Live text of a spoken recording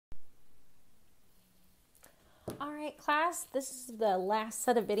right, class, this is the last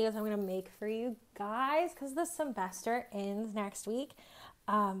set of videos I'm going to make for you guys because the semester ends next week.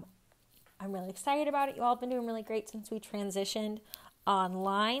 I'm really excited about it. You all have been doing really great since we transitioned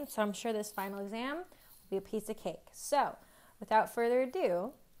online, so I'm sure this final exam will be a piece of cake. So, without further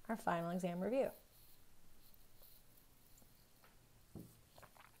ado, our final exam review.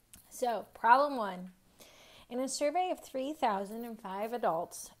 So, problem 1. In a survey of 3,005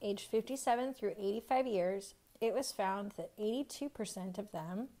 adults aged 57 through 85 years, it was found that 82% of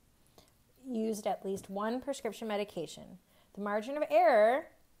them used at least one prescription medication. The margin of error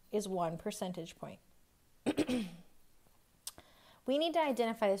is 1 percentage point. We need to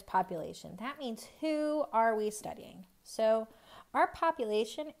identify this population. That means, who are we studying? So our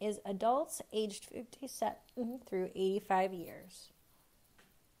population is adults aged 57 through 85 years.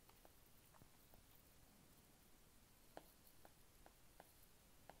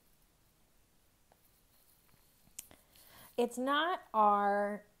 It's not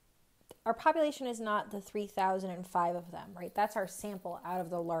our population is not the 3,005 of them, right? That's our sample out of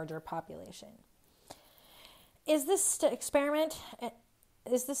the larger population. Is this study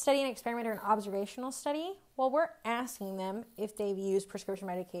an experiment or an observational study? Well, we're asking them if they've used prescription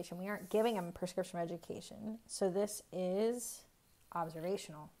medication. We aren't giving them prescription medication. So this is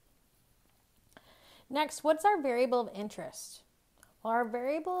observational. Next, what's our variable of interest? Well, our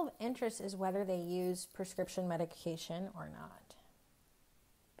variable of interest is whether they use prescription medication or not.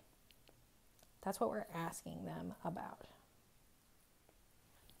 That's what we're asking them about.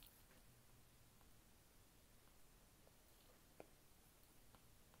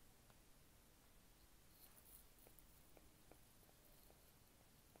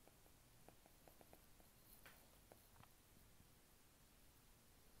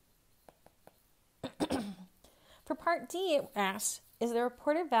 For part D, it asks, is the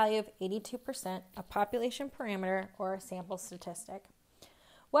reported value of 82% a population parameter or a sample statistic?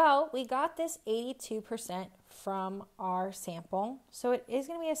 Well, we got this 82% from our sample, so it is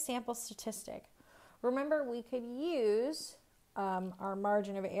going to be a sample statistic. Remember, we could use our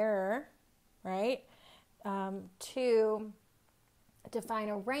margin of error, right, to define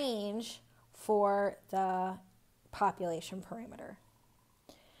a range for the population parameter.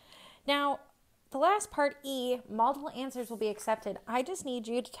 Now, the last part, E, multiple answers will be accepted. I just need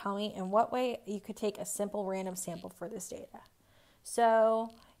you to tell me in what way you could take a simple random sample for this data.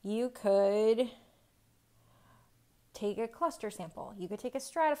 So you could take a cluster sample. You could take a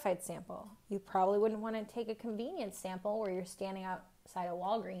stratified sample. You probably wouldn't want to take a convenience sample where you're standing outside of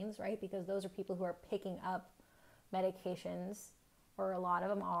Walgreens, right? Because those are people who are picking up medications, or a lot of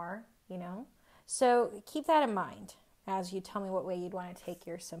them are, you know. So keep that in mind as you tell me what way you'd want to take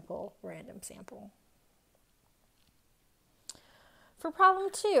your simple random sample. For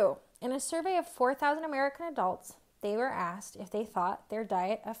problem 2, in a survey of 4,000 American adults, they were asked if they thought their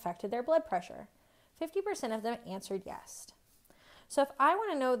diet affected their blood pressure. 50% of them answered yes. So if I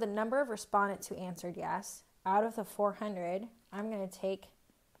want to know the number of respondents who answered yes, out of the 400, I'm going to take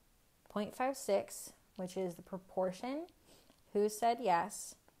 0.56, which is the proportion who said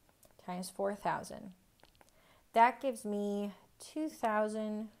yes, times 4,000. That gives me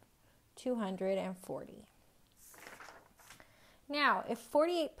 2,240. Now, if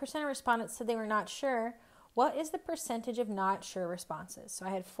 48% of respondents said they were not sure, what is the percentage of not sure responses? So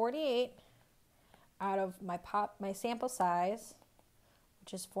I had 48 out of my sample size,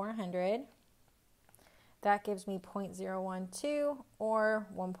 which is 400. That gives me 0.012 or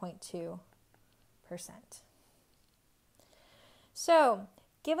 1.2%. So,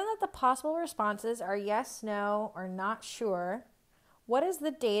 given that the possible responses are yes, no, or not sure, what is the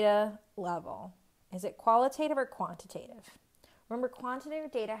data level? Is it qualitative or quantitative? Remember,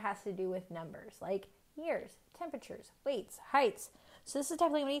 quantitative data has to do with numbers, like years, temperatures, weights, heights. So this is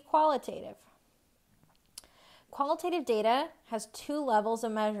definitely going to be qualitative. Qualitative data has 2 levels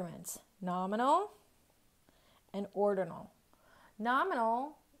of measurements, nominal and ordinal.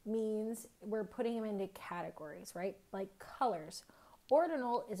 Nominal means we're putting them into categories, right? Like colors.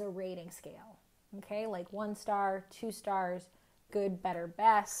 Ordinal is a rating scale, okay? Like 1 star, 2 stars, good, better,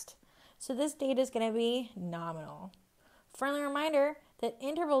 best. So this data is going to be nominal. Friendly reminder that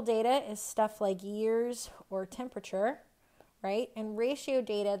interval data is stuff like years or temperature, right? And ratio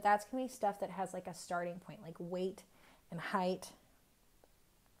data, that's going to be stuff that has like a starting point, like weight and height.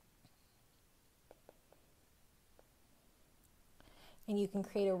 And you can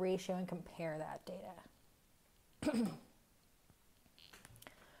create a ratio and compare that data.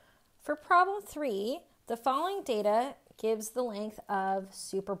 For problem 3, the following data gives the length of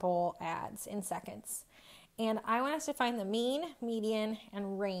Super Bowl ads in seconds. And I want us to find the mean, median,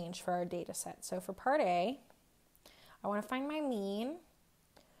 and range for our data set. So for part A, I want to find my mean.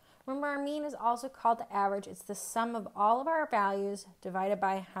 Remember, our mean is also called the average. It's the sum of all of our values divided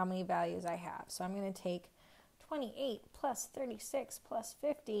by how many values I have. So I'm going to take 28 plus 36 plus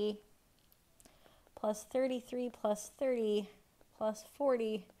 50 plus 33 plus 30 plus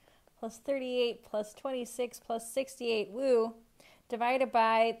 40 plus 38 plus 26 plus 68, woo, divided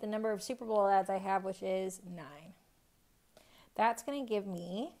by the number of Super Bowl ads I have, which is 9. That's going to give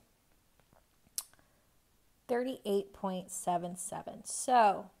me 38.77.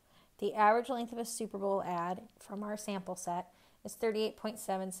 So the average length of a Super Bowl ad from our sample set is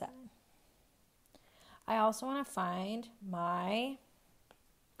 38.77. I also want to find my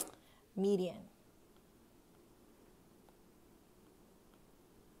median.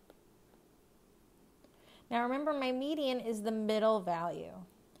 Now remember, my median is the middle value.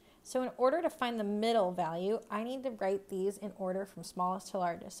 So in order to find the middle value, I need to write these in order from smallest to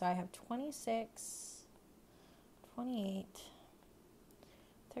largest. So I have 26, 28,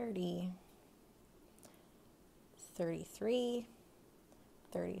 30, 33,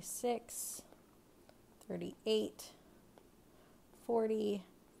 36, 38, 40,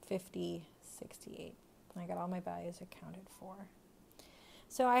 50, 68. I got all my values accounted for.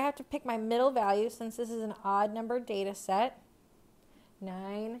 So I have to pick my middle value since this is an odd number data set.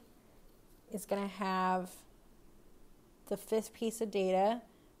 9 is going to have the fifth piece of data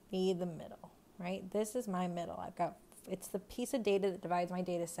be the middle, right? This is my middle. It's the piece of data that divides my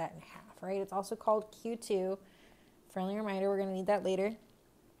data set in half, right? It's also called Q2. Friendly reminder, we're going to need that later.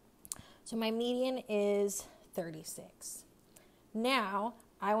 So my median is 36. Now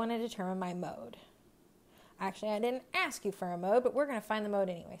I want to determine my mode. Actually, I didn't ask you for a mode, but we're going to find the mode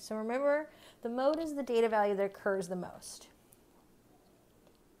anyway. So remember, the mode is the data value that occurs the most.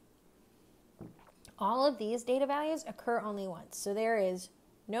 All of these data values occur only once. So there is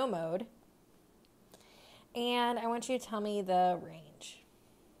no mode. And I want you to tell me the range.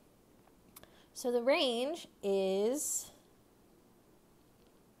 So the range is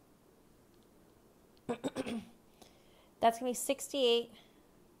that's going to be 68.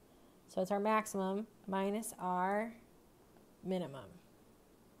 So it's our maximum minus our minimum.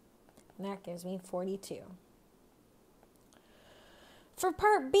 And that gives me 42. For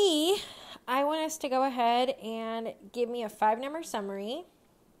part B, I want us to go ahead and give me a 5-number summary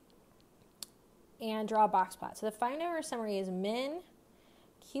and draw a box plot. So the 5-number summary is min,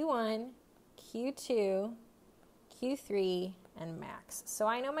 Q1, Q2, Q3, and max. So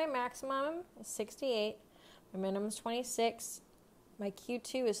I know my maximum is 68, my minimum is 26, my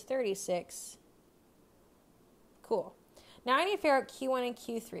Q2 is 36. Cool. Now I need to figure out Q1 and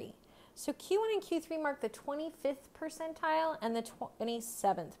Q3. So Q1 and Q3 mark the 25th percentile and the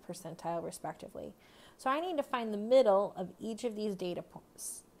 27th percentile, respectively. So I need to find the middle of each of these data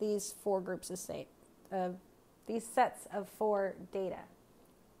points, these 4 groups of these sets of 4 data.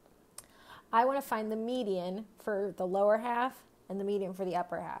 I want to find the median for the lower half and the median for the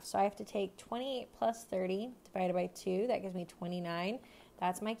upper half. So I have to take 28 plus 30 divided by 2. That gives me 29.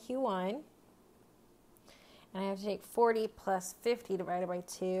 That's my Q1. And I have to take 40 plus 50 divided by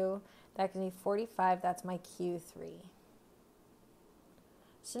 2. That gives me 45. That's my Q3.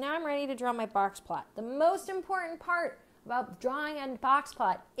 So now I'm ready to draw my box plot. The most important part about drawing a box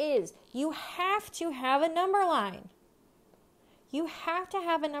plot is you have to have a number line. You have to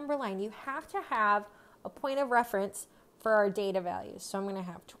have a number line. You have to have a point of reference for our data values. So I'm going to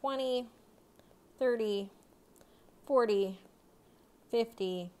have 20, 30, 40,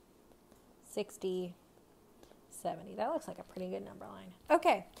 50, 60, 70. That looks like a pretty good number line.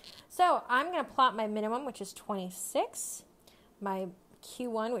 Okay, so I'm going to plot my minimum, which is 26, my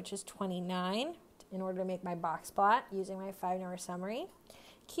Q1, which is 29, in order to make my box plot using my 5-number summary.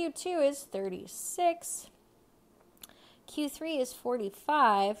 Q2 is 36. Q3 is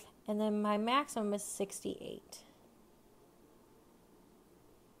 45, and then my maximum is 68.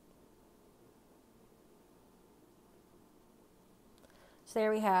 So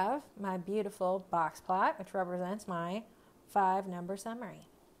there we have my beautiful box plot, which represents my 5-number summary.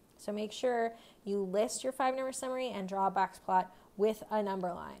 So make sure you list your 5-number summary and draw a box plot with a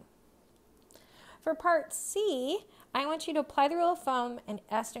number line. For part C, I want you to apply the rule of thumb and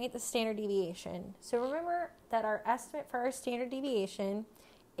estimate the standard deviation. So remember that our estimate for our standard deviation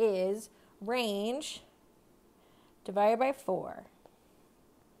is range divided by 4.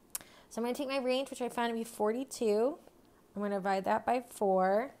 So I'm going to take my range, which I found to be 42. I'm going to divide that by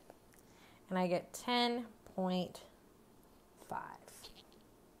 4, and I get 10.5.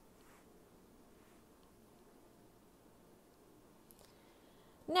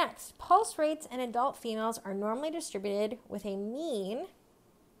 Next, pulse rates in adult females are normally distributed with a mean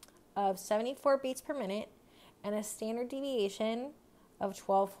of 74 beats per minute and a standard deviation of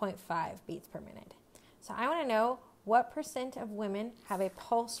 12.5 beats per minute. So I want to know what percent of women have a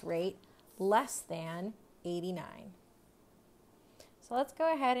pulse rate less than 89. So let's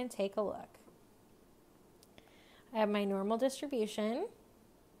go ahead and take a look. I have my normal distribution.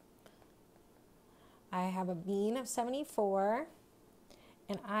 I have a mean of 74,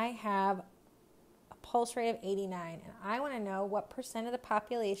 and I have a pulse rate of 89. And I want to know what percent of the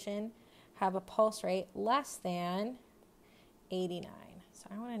population have a pulse rate less than 89. So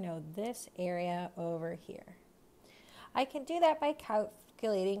I want to know this area over here. I can do that by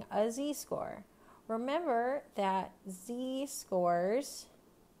calculating a z-score. Remember that z-scores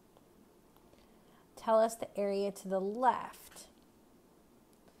tell us the area to the left.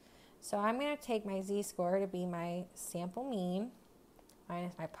 So I'm going to take my z-score to be my sample mean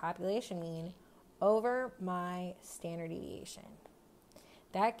minus my population mean over my standard deviation.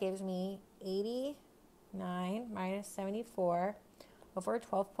 That gives me 89 minus 74 over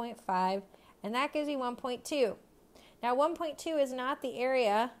 12.5, and that gives me 1.2. Now 1.2 is not the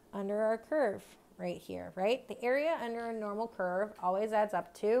area under our curve right here, right? The area under a normal curve always adds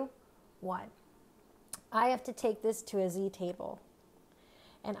up to 1. I have to take this to a z-table,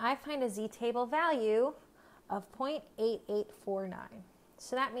 and I find a z-table value of 0.8849.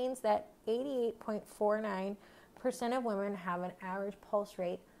 So that means that 88.49% of women have an average pulse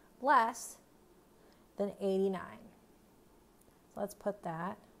rate less than 89. So let's put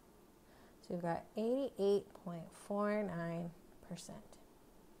that. So we've got 88.49%.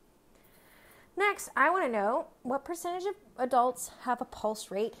 Next, I want to know what percentage of adults have a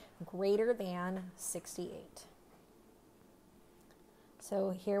pulse rate greater than 68.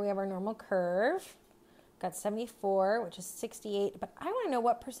 So here we have our normal curve. Got 74, which is 68, but I want to know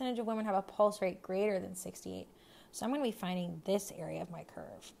what percentage of women have a pulse rate greater than 68. So I'm going to be finding this area of my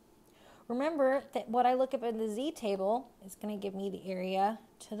curve. Remember that what I look up in the z-table is going to give me the area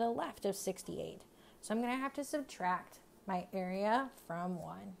to the left of 68. So I'm going to have to subtract my area from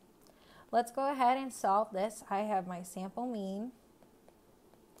 1. Let's go ahead and solve this. I have my sample mean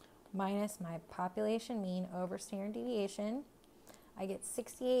minus my population mean over standard deviation. I get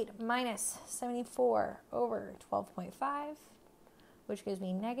 68 minus 74 over 12.5, which gives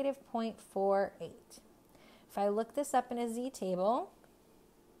me negative 0.48. If I look this up in a z-table,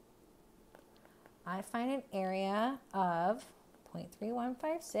 I find an area of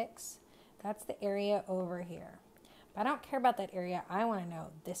 0.3156. That's the area over here. But I don't care about that area. I want to know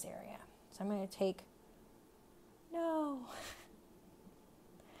this area. So I'm going to take,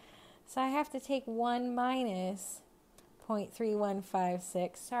 So I have to take 1 minus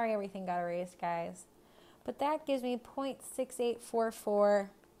 0.3156. Sorry, everything got erased, guys. But that gives me 0.6844.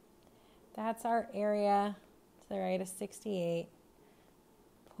 That's our area to the right of 68.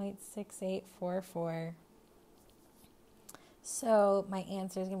 0.6844. So my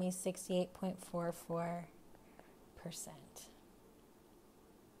answer is going to be 68.44%.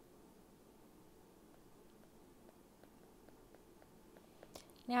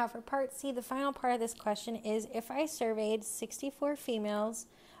 Now for part C, the final part of this question is, if I surveyed 64 females,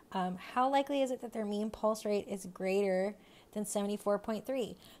 how likely is it that their mean pulse rate is greater than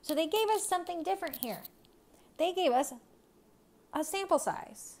 74.3? So they gave us something different here. They gave us a sample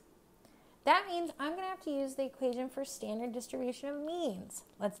size. That means I'm going to have to use the equation for standard distribution of means.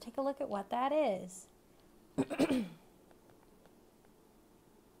 Let's take a look at what that is.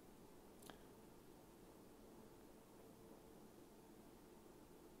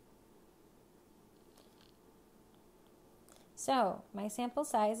 So my sample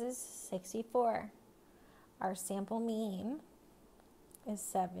size is 64. Our sample mean is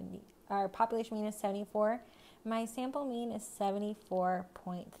 70. Our population mean is 74. My sample mean is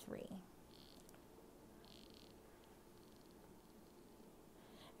 74.3.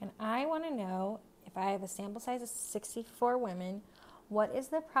 And I want to know, if I have a sample size of 64 women, what is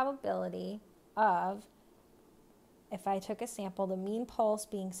the probability of, if I took a sample, the mean pulse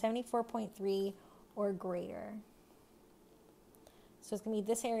being 74.3 or greater? So it's going to be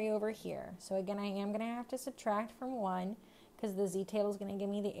this area over here. So again, I am going to have to subtract from 1 because the z-table is going to give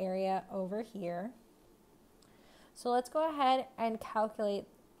me the area over here. So let's go ahead and calculate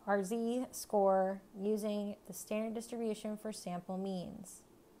our z-score using the standard distribution for sample means.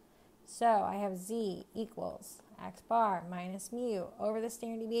 So I have z equals x bar minus mu over the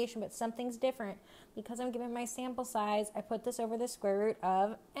standard deviation, but something's different. Because I'm given my sample size, I put this over the square root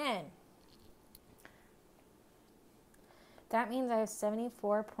of n. That means I have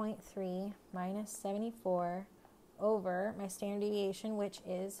 74.3 minus 74 over my standard deviation, which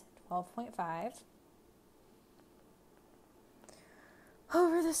is 12.5,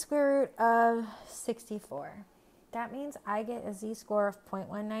 over the square root of 64. That means I get a z-score of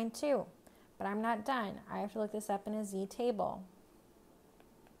 0.192. But I'm not done. I have to look this up in a z-table.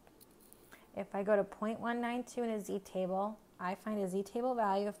 If I go to 0.192 in a z-table, I find a z-table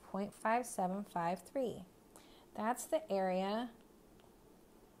value of 0.5753. That's the area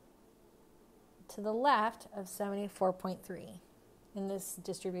to the left of 74.3 in this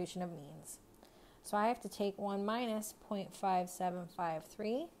distribution of means. So I have to take 1 minus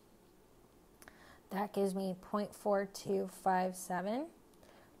 0.5753. That gives me 0.4257,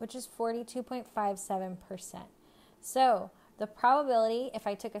 which is 42.57%. So the probability, if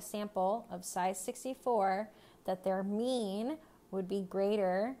I took a sample of size 64, that their mean would be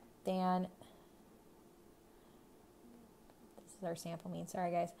greater than, this is our sample mean,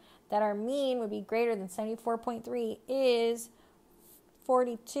 sorry guys, that our mean would be greater than 74.3 is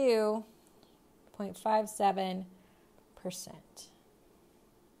 42.57%.